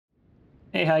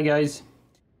Hey, hi guys.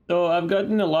 So I've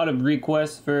gotten a lot of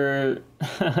requests for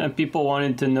people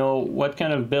wanting to know what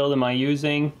kind of build am I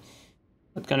using,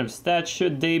 what kind of stats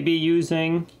should they be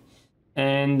using,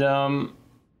 and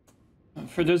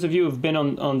for those of you who've been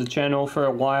on the channel for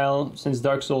a while, since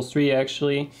Dark Souls 3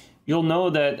 actually, you'll know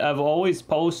that I've always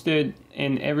posted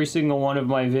in every single one of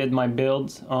my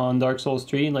builds on Dark Souls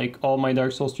 3, like all my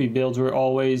Dark Souls 3 builds were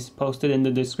always posted in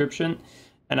the description.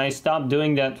 And I stopped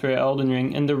doing that for Elden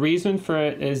Ring. And the reason for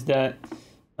it is that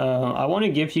I want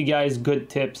to give you guys good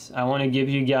tips. I want to give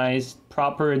you guys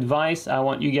proper advice. I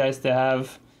want you guys to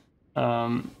have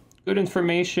good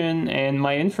information. And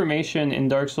my information in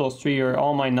Dark Souls 3, or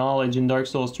all my knowledge in Dark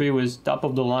Souls 3, was top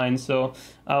of the line. So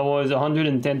I was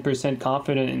 110%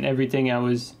 confident in everything I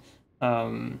was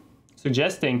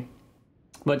suggesting.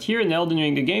 But here in Elden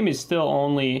Ring, the game is still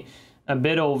only a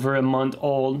bit over a month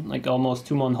old, like almost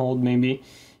 2 months old maybe,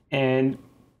 and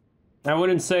I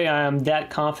wouldn't say I am that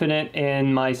confident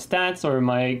in my stats or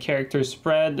my character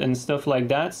spread and stuff like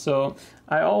that. So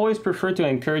I always prefer to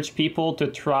encourage people to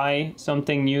try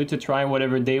something new, to try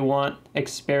whatever they want,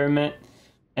 experiment.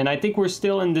 And I think we're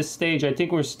still in this stage. I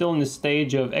think we're still in the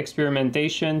stage of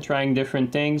experimentation, trying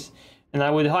different things, and I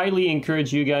would highly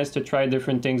encourage you guys to try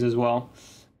different things as well.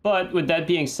 But with that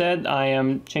being said, I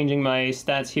am changing my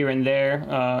stats here and there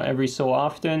every so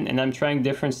often, and I'm trying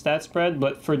different stat spread.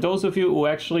 But for those of you who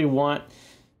actually want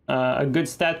a good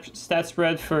stat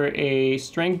spread for a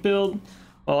strength build,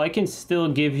 well, I can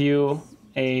still give you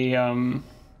a a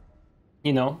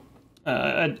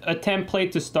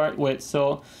template to start with.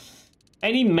 So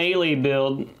any melee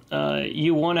build,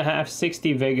 you want to have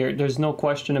 60 vigor. There's no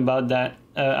question about that.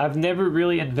 I've never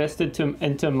really invested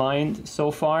into mind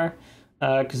so far,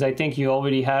 because I think you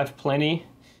already have plenty.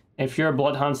 If you're a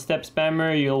Bloodhound step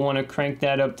spammer, you'll want to crank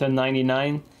that up to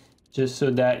 99, just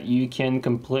so that you can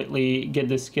completely get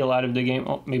the skill out of the game.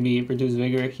 Oh, maybe reduce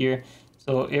vigor here.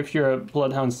 So if you're a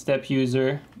Bloodhound step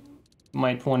user, you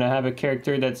might want to have a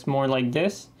character that's more like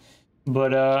this.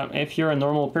 But if you're a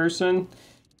normal person,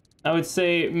 I would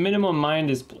say minimum mind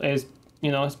is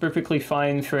perfectly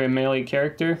fine for a melee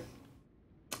character.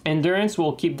 Endurance,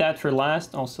 we'll keep that for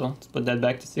last. Also, let's put that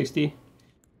back to 60.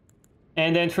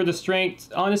 And then for the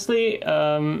strength, honestly,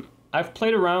 I've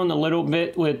played around a little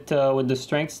bit with the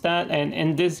strength stat, and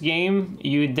in this game,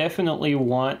 you definitely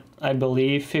want, I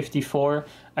believe, 54.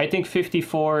 I think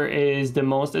 54 is the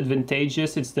most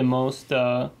advantageous. It's the most,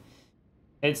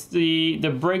 it's the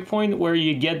breakpoint where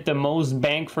you get the most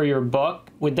bang for your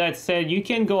buck. With that said, you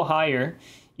can go higher.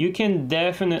 You can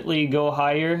definitely go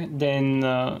higher than,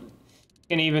 you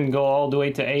can even go all the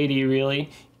way to 80, really.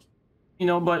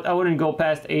 But I wouldn't go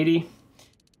past 80.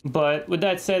 But with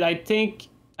that said, I think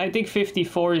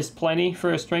 54 is plenty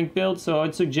for a strength build, so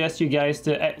I'd suggest you guys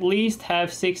to at least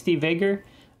have 60 vigor,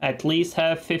 at least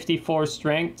have 54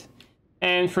 strength.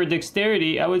 And for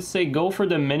dexterity, I would say go for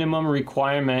the minimum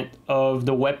requirement of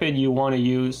the weapon you want to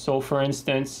use. So for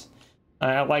instance,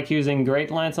 I like using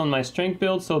Great Lance on my strength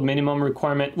build, so minimum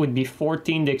requirement would be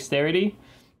 14 dexterity.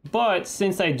 But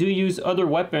since I do use other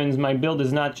weapons, my build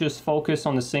is not just focused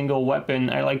on a single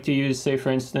weapon. I like to use, say for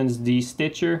instance, the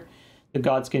Stitcher, the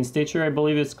Godskin Stitcher, I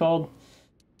believe it's called.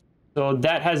 So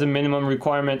that has a minimum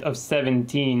requirement of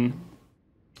 17.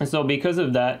 And so because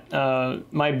of that,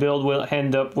 my build will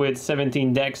end up with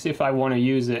 17 dex if I want to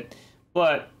use it.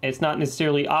 But it's not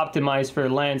necessarily optimized for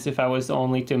Lance. If I was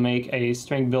only to make a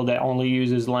strength build that only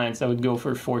uses Lance, I would go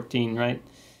for 14, right?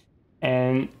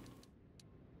 And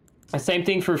same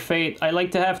thing for Fate. I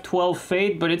like to have 12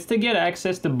 Fate, but it's to get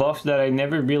access to buffs that I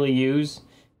never really use,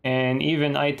 and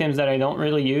even items that I don't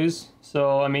really use.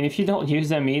 So, I mean, if you don't use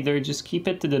them either, just keep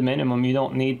it to the minimum. You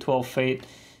don't need 12 Fate.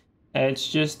 It's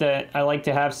just that I like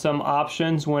to have some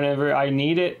options whenever I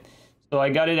need it. So I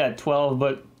got it at 12,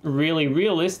 but really,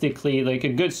 realistically, like a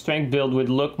good strength build would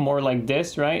look more like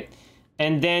this, right?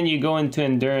 And then you go into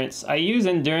endurance. I use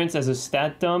endurance as a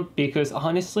stat dump because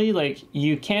honestly, like,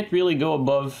 you can't really go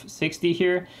above 60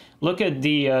 here. Look at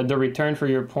the return for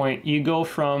your point. You go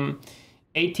from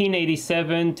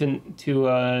 1887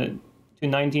 to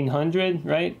 1900,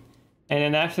 right? And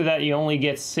then after that, you only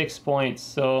get 6 points.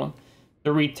 So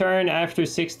the return after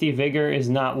 60 vigor is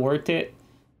not worth it.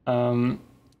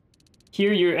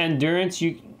 Here, your endurance,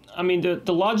 the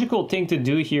logical thing to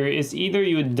do here is either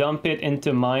you would dump it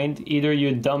into mind, either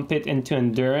you dump it into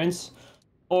endurance,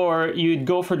 or you'd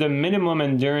go for the minimum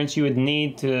endurance you would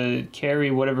need to carry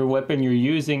whatever weapon you're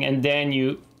using, and then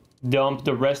you dump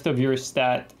the rest of your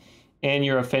stat and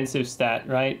your offensive stat,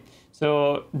 right?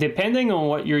 So depending on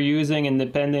what you're using and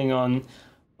depending on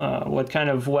what kind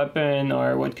of weapon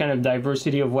or what kind of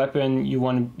diversity of weapon you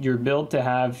want your build to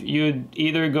have, you'd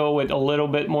either go with a little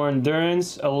bit more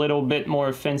endurance, a little bit more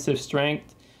offensive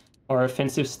strength or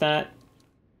offensive stat,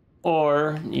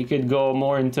 or you could go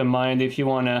more into mind if you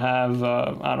want to have,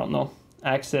 I don't know,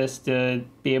 access to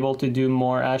be able to do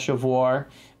more Ash of War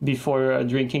before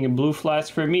drinking a blue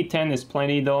flask. For me, 10 is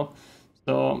plenty though.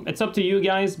 So it's up to you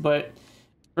guys, but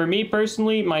for me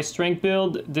personally, my strength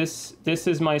build, this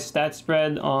is my stat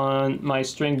spread on my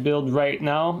strength build right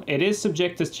now. It is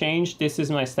subject to change. This is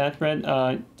my stat spread.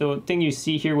 The thing you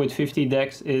see here with 50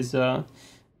 dex is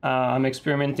I'm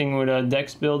experimenting with a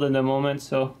dex build at the moment,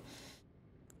 so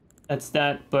that's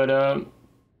that. But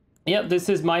yeah, this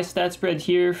is my stat spread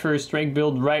here for strength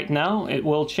build right now. It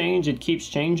will change. It keeps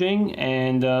changing.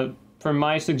 And for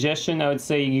my suggestion, I would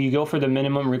say you go for the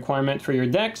minimum requirement for your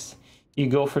dex. You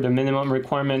go for the minimum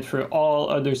requirement for all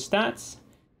other stats,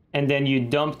 and then you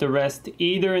dump the rest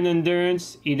either in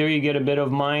endurance, either you get a bit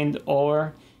of mind,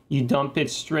 or you dump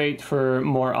it straight for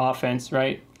more offense,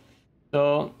 right?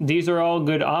 So these are all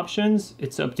good options.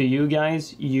 It's up to you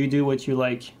guys. You do what you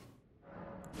like.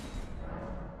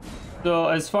 So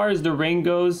as far as the ring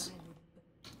goes,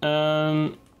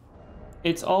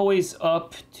 it's always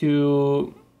up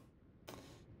to...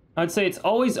 I'd say it's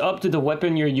always up to the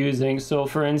weapon you're using. So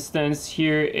for instance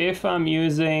here, if I'm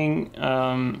using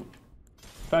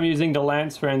the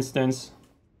lance, for instance,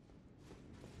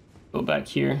 go back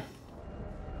here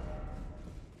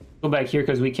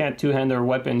because we can't two-hand our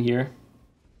weapon here.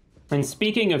 And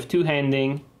speaking of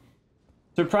two-handing,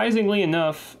 surprisingly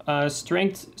enough,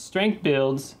 strength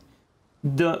builds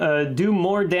do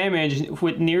more damage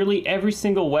with nearly every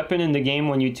single weapon in the game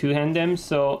when you two-hand them.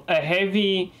 So a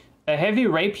heavy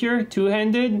rapier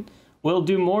two-handed will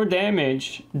do more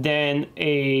damage than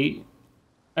a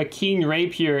keen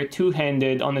rapier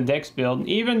two-handed on a dex build,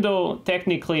 even though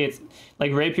technically it's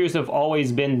like rapiers have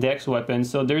always been dex weapons.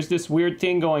 So there's this weird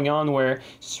thing going on where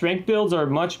strength builds are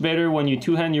much better when you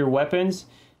two-hand your weapons,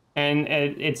 and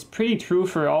it's pretty true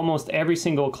for almost every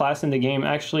single class in the game.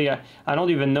 Actually, I don't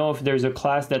even know if there's a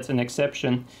class that's an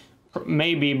exception.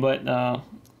 Maybe, but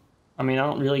I mean, I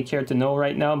don't really care to know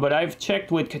right now, but I've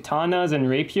checked with katanas and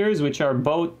rapiers, which are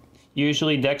both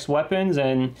usually dex weapons,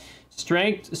 and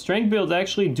strength builds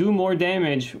actually do more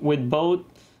damage with both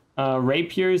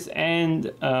rapiers and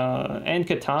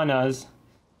katanas.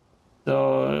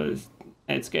 So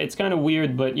it's kind of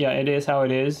weird, but yeah, it is how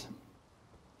it is.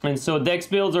 And so dex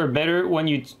builds are better when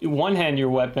you one-hand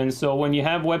your weapons. So when you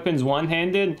have weapons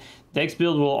one-handed, dex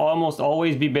build will almost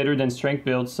always be better than strength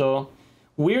builds. So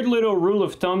weird little rule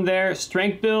of thumb there.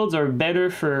 Strength builds are better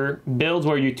for builds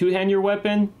where you two-hand your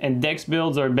weapon, and dex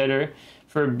builds are better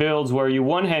for builds where you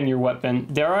one-hand your weapon.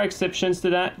 There are exceptions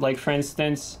to that, like for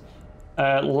instance,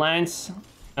 lance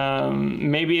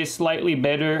maybe is slightly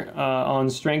better on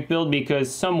strength build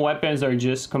because some weapons are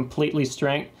just completely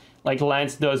strength. Like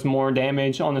lance does more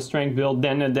damage on a strength build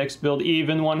than a dex build,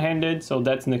 even one-handed, so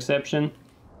that's an exception.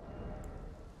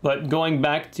 But going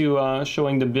back to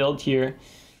showing the build here,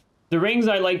 the rings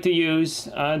I like to use,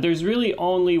 there's really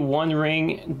only one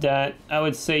ring that I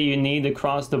would say you need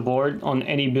across the board on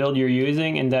any build you're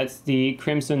using, and that's the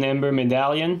Crimson Ember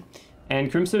Medallion. And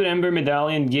Crimson Ember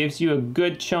Medallion gives you a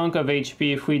good chunk of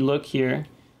HP. If we look here,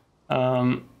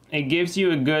 it gives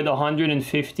you a good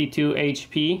 152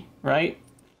 HP, right?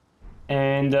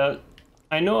 And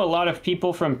I know a lot of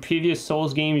people from previous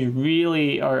Souls games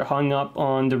really are hung up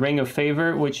on the Ring of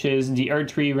Favor, which is the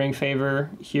Erdtree Ring Favor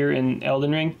here in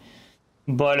Elden Ring.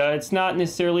 But it's not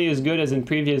necessarily as good as in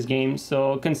previous games,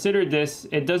 so consider this.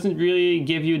 It doesn't really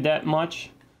give you that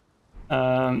much,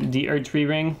 the Erdtree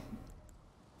Ring.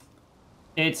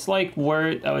 It's like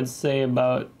worth, I would say,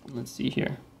 about, let's see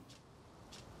here.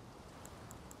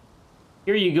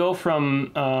 Here you go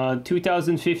from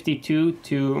 2052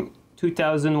 to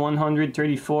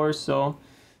 2134, so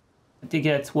I think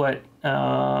that's what,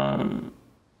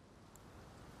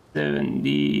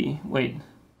 70, wait.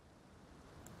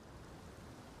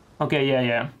 Okay,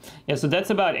 yeah, so that's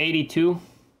about 82.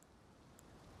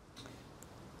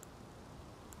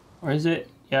 Or is it?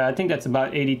 Yeah, I think that's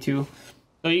about 82.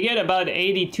 So you get about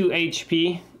 82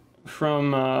 HP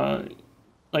from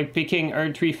like picking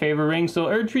Erdtree Favor Ring. So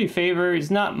Erdtree Favor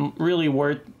is not really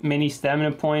worth many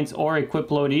stamina points or equip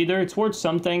load either. It's worth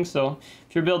something, so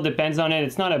if your build depends on it,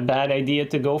 it's not a bad idea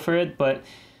to go for it. But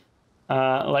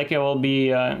like I will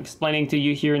be explaining to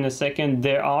you here in a second,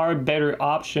 there are better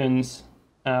options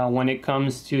when it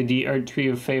comes to the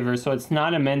Erdtree of Favor. So it's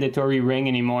not a mandatory ring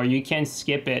anymore. You can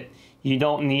skip it. You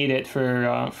don't need it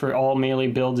for all melee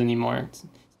builds anymore. It's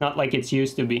not like it's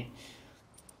used to be.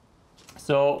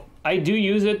 So I do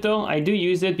use it though. I do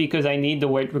use it because I need the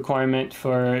weight requirement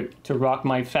to rock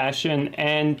my fashion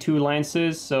and 2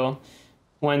 lances. So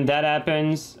when that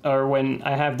happens, or when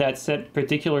I have that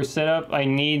particular setup, I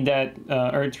need that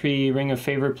Earth Tree Ring of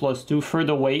Favor +2 for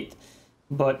the weight.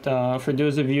 But for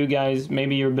those of you guys,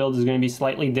 maybe your build is going to be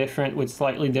slightly different with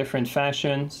slightly different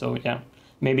fashion. So yeah,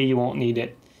 maybe you won't need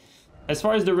it. As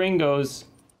far as the ring goes,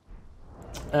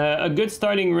 a good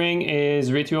starting ring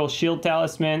is Ritual Shield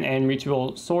Talisman and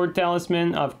Ritual Sword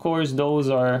Talisman. Of course, those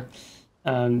are,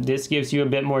 this gives you a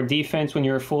bit more defense when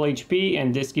you're full HP,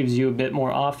 and this gives you a bit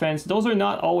more offense. Those are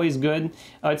not always good.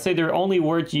 I'd say they're only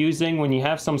worth using when you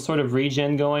have some sort of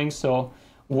regen going. So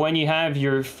when you have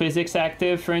your physics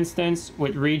active, for instance,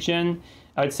 with regen,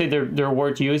 I'd say they're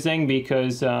worth using,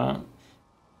 because the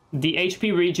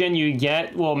HP regen you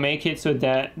get will make it so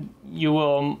that you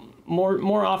will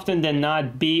more often than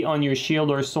not be on your shield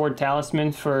or sword talisman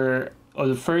for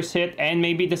the first hit and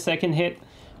maybe the second hit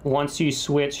once you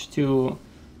switch to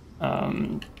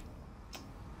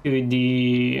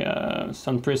the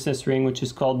Sun Princess ring, which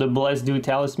is called the Blessed Dew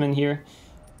Talisman here.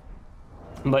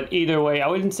 But either way, I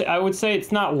would say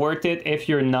it's not worth it if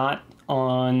you're not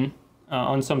on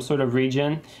some sort of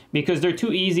regen, because they're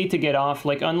too easy to get off.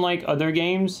 Like, unlike other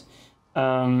games,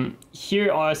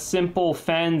 here a simple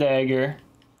fan dagger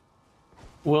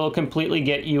will completely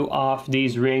get you off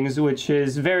these rings, which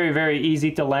is very, very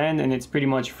easy to land, and it's pretty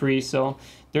much free. So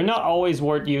they're not always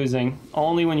worth using,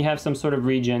 only when you have some sort of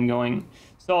regen going.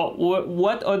 So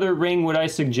what other ring would I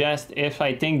suggest if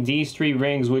I think these 3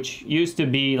 rings, which used to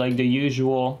be like the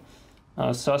usual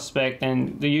suspect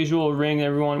and the usual ring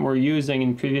everyone were using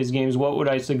in previous games, what would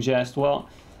I suggest? Well,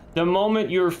 the moment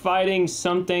you're fighting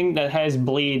something that has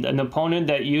bleed, an opponent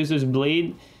that uses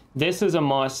bleed, this is a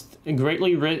must. It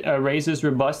greatly raises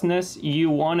robustness. You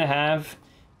want to have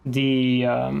the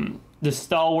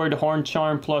Stalwart Horn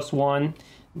Charm +1.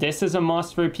 This is a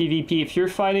must for PvP. If you're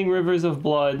fighting Rivers of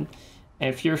Blood,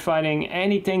 if you're fighting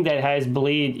anything that has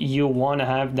bleed, you want to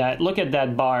have that. Look at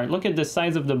that bar. Look at the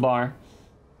size of the bar.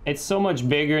 It's so much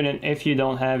bigger than if you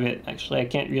don't have it. Actually, I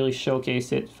can't really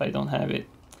showcase it if I don't have it.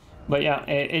 But yeah,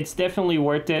 it's definitely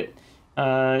worth it.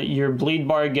 Your bleed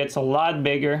bar gets a lot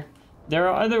bigger. There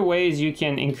are other ways you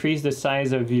can increase the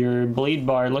size of your bleed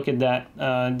bar. Look at that.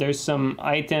 There's some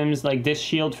items like this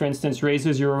shield, for instance,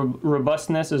 raises your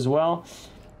robustness as well.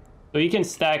 So you can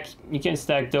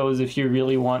stack those if you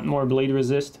really want more bleed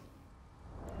resist.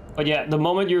 But yeah, the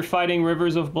moment you're fighting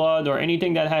Rivers of Blood or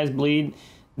anything that has bleed,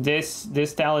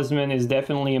 this talisman is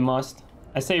definitely a must.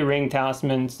 I say ring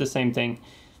talisman, it's the same thing.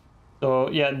 So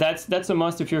yeah, that's a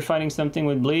must if you're fighting something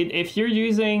with bleed. If you're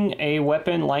using a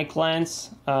weapon like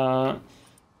Lance,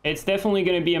 it's definitely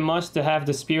going to be a must to have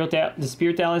the Spear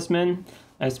Talisman.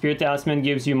 Spear Talisman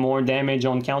gives you more damage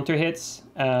on counter hits.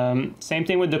 Same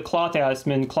thing with the Claw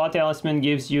Talisman. Claw Talisman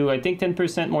gives you, I think,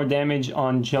 10% more damage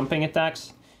on jumping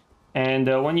attacks. And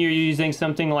when you're using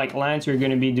something like Lance, you're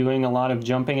going to be doing a lot of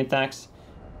jumping attacks.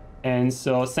 And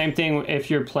so same thing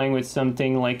if you're playing with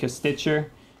something like a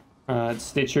Stitcher.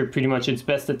 Stitcher, pretty much its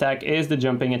best attack is the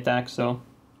jumping attack. So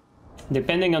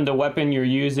depending on the weapon you're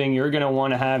using, you're going to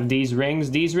want to have these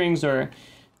rings. These rings are,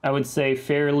 I would say,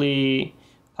 fairly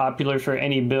popular for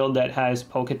any build that has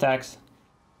poke attacks.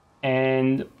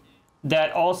 And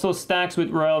that also stacks with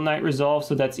Royal Knight Resolve,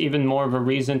 so that's even more of a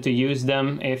reason to use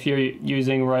them if you're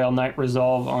using Royal Knight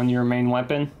Resolve on your main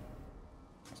weapon.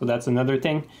 So that's another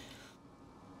thing.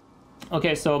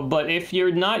 Okay, so but if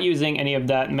you're not using any of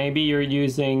that, maybe you're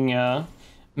using a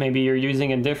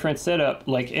different setup.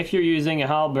 Like if you're using a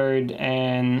halberd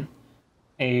and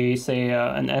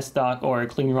an S-Stock or a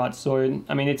clean rod sword,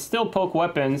 I mean, it's still poke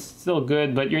weapons, still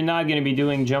good, but you're not going to be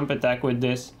doing jump attack with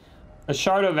this. A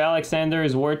Shard of Alexander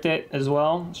is worth it as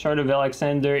well. Shard of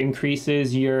Alexander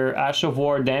increases your Ash of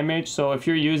War damage, so if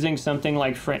you're using something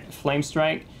like Flame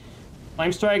Strike,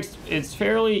 it's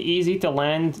fairly easy to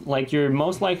land. Like, you're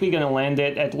most likely going to land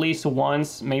it at least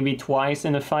once, maybe twice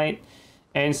in a fight.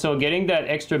 And so getting that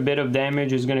extra bit of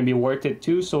damage is going to be worth it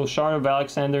too. So Shard of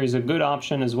Alexander is a good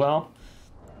option as well.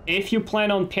 If you plan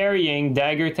on parrying,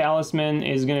 Dagger Talisman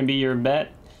is going to be your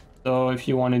bet. So if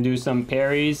you want to do some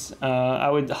parries, I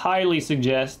would highly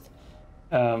suggest,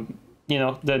 the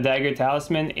Dagger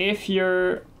Talisman. If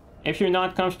you're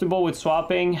not comfortable with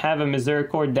swapping, have a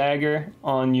Misericord Dagger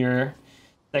on your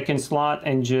second slot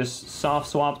and just soft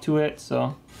swap to it.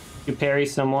 So you parry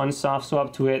someone, soft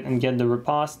swap to it, and get the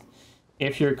riposte.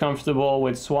 If you're comfortable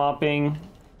with swapping,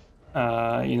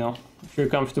 if you're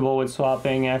comfortable with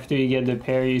swapping after you get the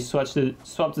parry, you swap to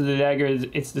the dagger.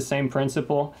 It's the same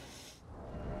principle.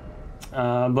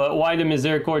 But why the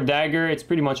Misericord Dagger? It's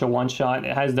pretty much a one-shot.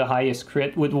 It has the highest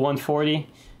crit with 140.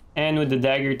 and with the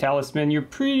dagger talisman, you're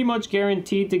pretty much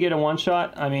guaranteed to get a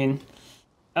one-shot. I mean,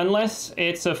 unless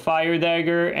it's a fire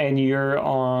dagger and you're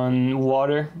on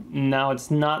water, now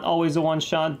it's not always a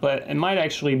one-shot, but it might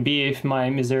actually be if my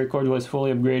Misericord was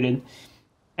fully upgraded.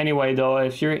 Anyway, though,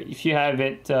 if you have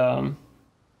it,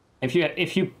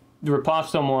 if you rip off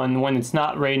someone when it's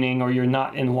not raining or you're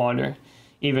not in water,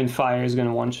 even fire is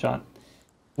gonna one-shot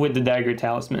with the dagger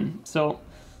talisman. So,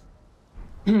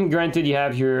 granted, you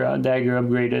have your dagger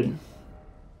upgraded.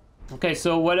 Okay,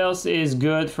 so what else is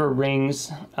good for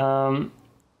rings?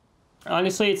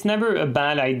 Honestly, it's never a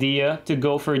bad idea to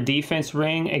go for a defense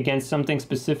ring against something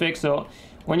specific. So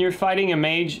when you're fighting a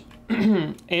mage,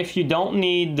 if you don't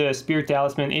need the spear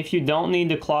talisman, if you don't need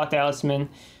the claw talisman,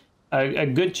 a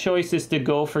good choice is to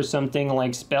go for something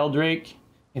like Spell Drake.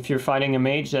 If you're fighting a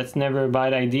mage, that's never a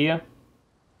bad idea.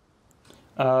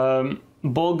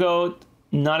 Bull Goat,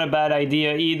 not a bad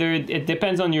idea either. It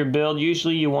depends on your build.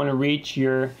 Usually you want to reach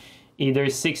your either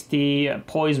 60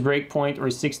 poise breakpoint or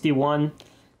 61.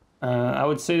 I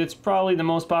would say that's probably the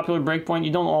most popular breakpoint.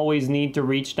 You don't always need to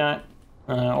reach that.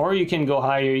 Or you can go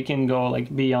higher, you can go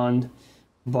like beyond.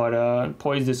 But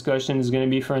poise discussion is going to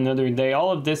be for another day.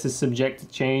 All of this is subject to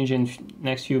change in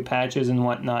next few patches and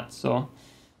whatnot. So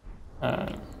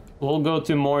we'll go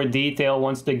to more detail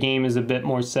once the game is a bit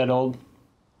more settled.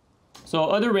 So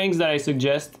other rings that I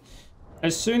suggest,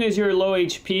 as soon as you're low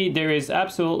HP, there is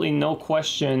absolutely no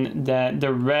question that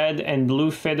the red and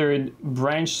blue feathered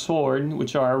branch sword,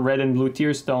 which are red and blue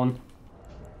tier stone,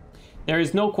 there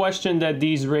is no question that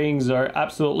these rings are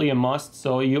absolutely a must.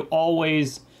 So you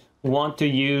always want to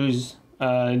use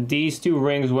these two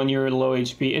rings when you're low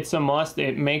HP. It's a must.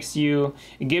 It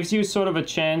gives you sort of a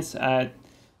chance at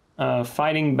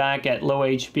fighting back at low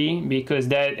HP,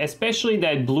 because especially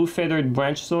that blue feathered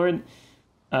branch sword,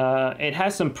 it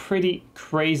has some pretty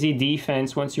crazy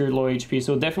defense once you're low HP,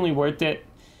 so definitely worth it.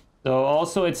 So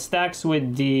also it stacks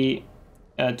with the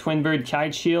Twin Bird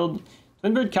Kite Shield.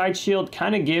 Twin Bird Kite Shield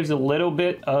kind of gives a little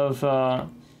bit of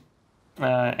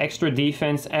extra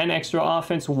defense and extra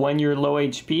offense when you're low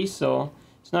HP, so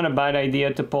it's not a bad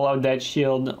idea to pull out that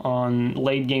shield on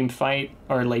late game fight,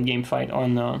 or late game fight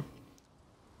on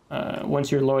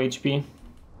once you're low HP.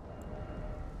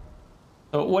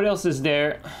 So what else is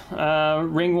there?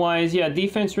 Ring wise, yeah,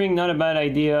 defense ring, not a bad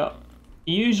idea.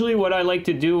 Usually what I like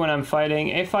to do when I'm fighting,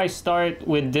 if I start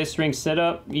with this ring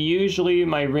setup, usually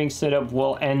my ring setup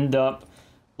will end up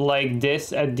like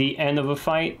this at the end of a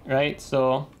fight, right?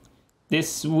 So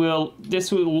this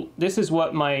is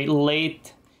what my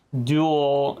late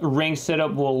dual ring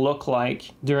setup will look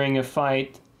like during a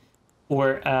fight,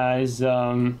 whereas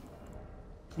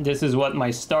this is what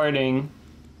my starting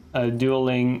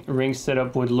dueling ring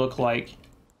setup would look like.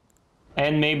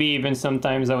 And maybe even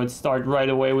sometimes I would start right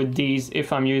away with these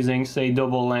if I'm using, say,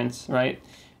 double lance, right?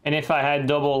 And if I had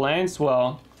double lance,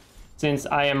 well, since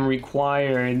I am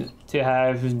required to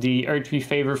have the earthly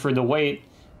favor for the weight,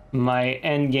 my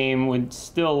end game would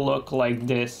still look like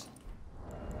this.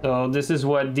 So this is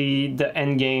what the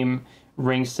end game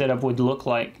ring setup would look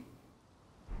like.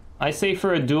 I say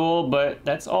for a duel, but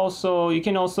that's also, you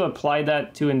can also apply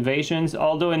that to invasions.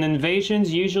 Although in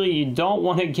invasions, usually you don't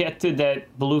want to get to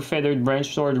that blue feathered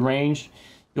branch sword range.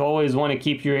 You always want to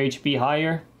keep your HP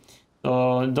higher.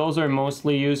 So those are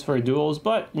mostly used for duels,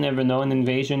 but you never know, in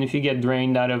invasion, if you get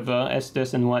drained out of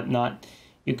Estus and whatnot,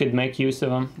 you could make use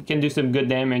of them. You can do some good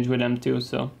damage with them too.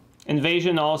 So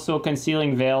invasion also,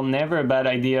 concealing veil, never a bad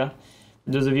idea.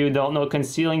 For those of you who don't know,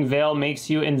 concealing veil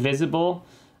makes you invisible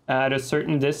at a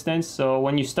certain distance. So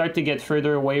when you start to get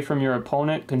further away from your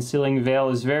opponent, concealing veil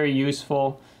is very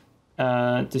useful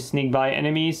to sneak by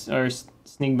enemies or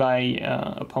sneak by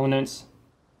opponents.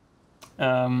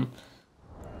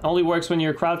 Only works when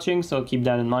you're crouching, so keep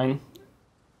that in mind.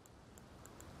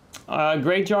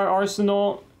 Great Jar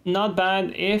Arsenal, not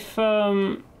bad if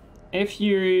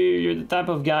you're the type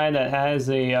of guy that has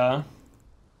a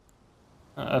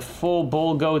full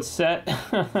bull goat set.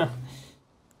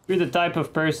 You're the type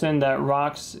of person that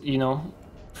rocks, you know,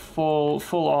 full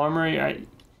armor, right?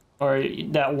 Or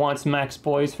that wants max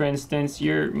poise, for instance,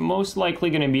 you're most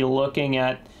likely going to be looking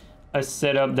at a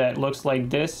setup that looks like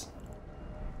this.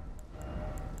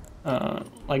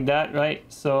 Like that, right?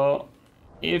 So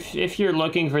if you're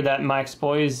looking for that max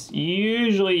poise,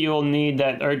 usually you'll need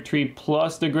that Earth Tree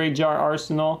plus the Great Jar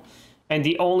Arsenal, and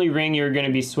the only ring you're going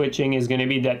to be switching is going to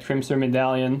be that Crimson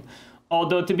Medallion.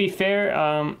 Although, to be fair,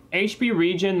 HP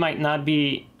regen might not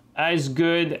be as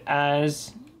good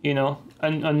as, you know,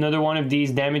 another one of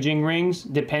these damaging rings,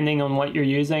 depending on what you're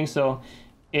using. So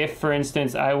if, for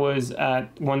instance, I was at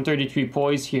 133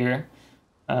 poise here,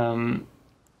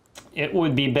 it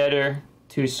would be better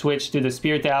to switch to the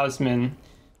Spear Talisman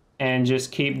and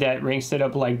just keep that ring set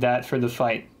up like that for the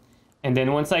fight. And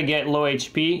then once I get low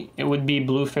HP, it would be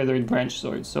Blue Feathered Branch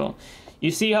Sword. So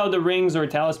you see how the rings or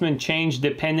talisman change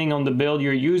depending on the build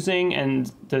you're using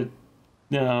and the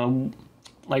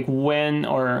like when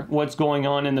or what's going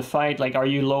on in the fight. Like, are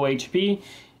you low HP?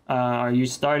 Are you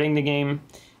starting the game,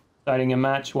 starting a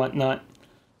match, whatnot?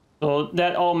 So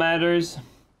that all matters.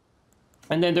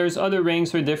 And then there's other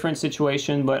rings for different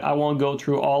situations, but I won't go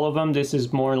through all of them. This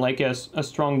is more like a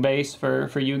strong base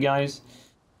for you guys.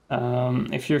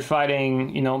 If you're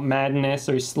fighting, you know, madness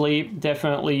or sleep,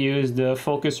 definitely use the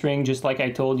focus ring, just like I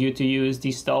told you to use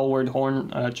the stalwart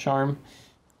horn charm.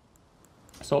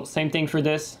 So same thing for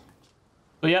this.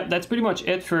 So yeah, that's pretty much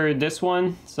it for this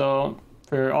one. So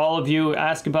for all of you who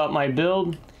ask about my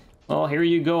build, well, here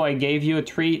you go. I gave you a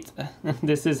treat.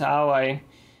 This is how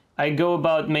I go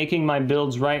about making my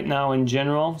builds right now in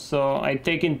general. So I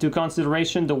take into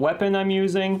consideration the weapon I'm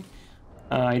using.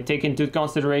 I take into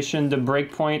consideration the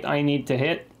breakpoint I need to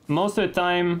hit. Most of the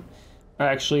time, or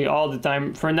actually all the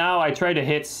time, for now I try to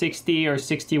hit 60 or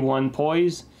 61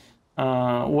 poise.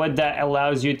 What that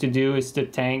allows you to do is to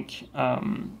tank,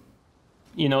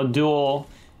 you know, dual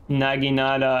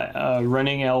Naginata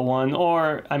running L1,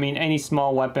 or I mean any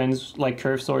small weapons like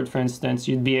Curve Sword, for instance.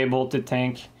 You'd be able to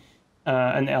tank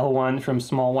an L1 from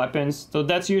small weapons. So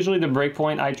that's usually the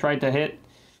breakpoint I try to hit.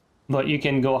 But you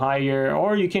can go higher,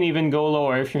 or you can even go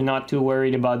lower if you're not too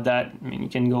worried about that. I mean, you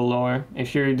can go lower.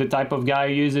 If you're the type of guy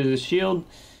who uses a shield,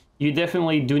 you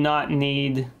definitely do not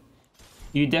need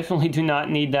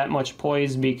that much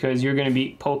poise, because you're going to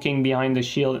be poking behind the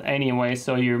shield anyway,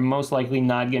 so you're most likely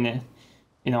not going to,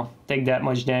 you know, take that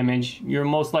much damage. You're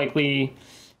most likely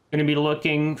going to be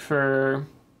looking for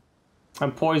a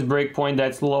poise breakpoint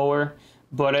that's lower.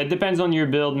 But it depends on your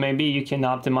build. Maybe you can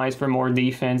optimize for more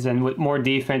defense, and with more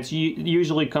defense,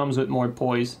 usually comes with more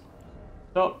poise.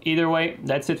 So either way,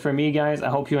 that's it for me, guys. I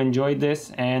hope you enjoyed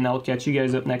this, and I'll catch you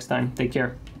guys up next time. Take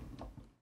care.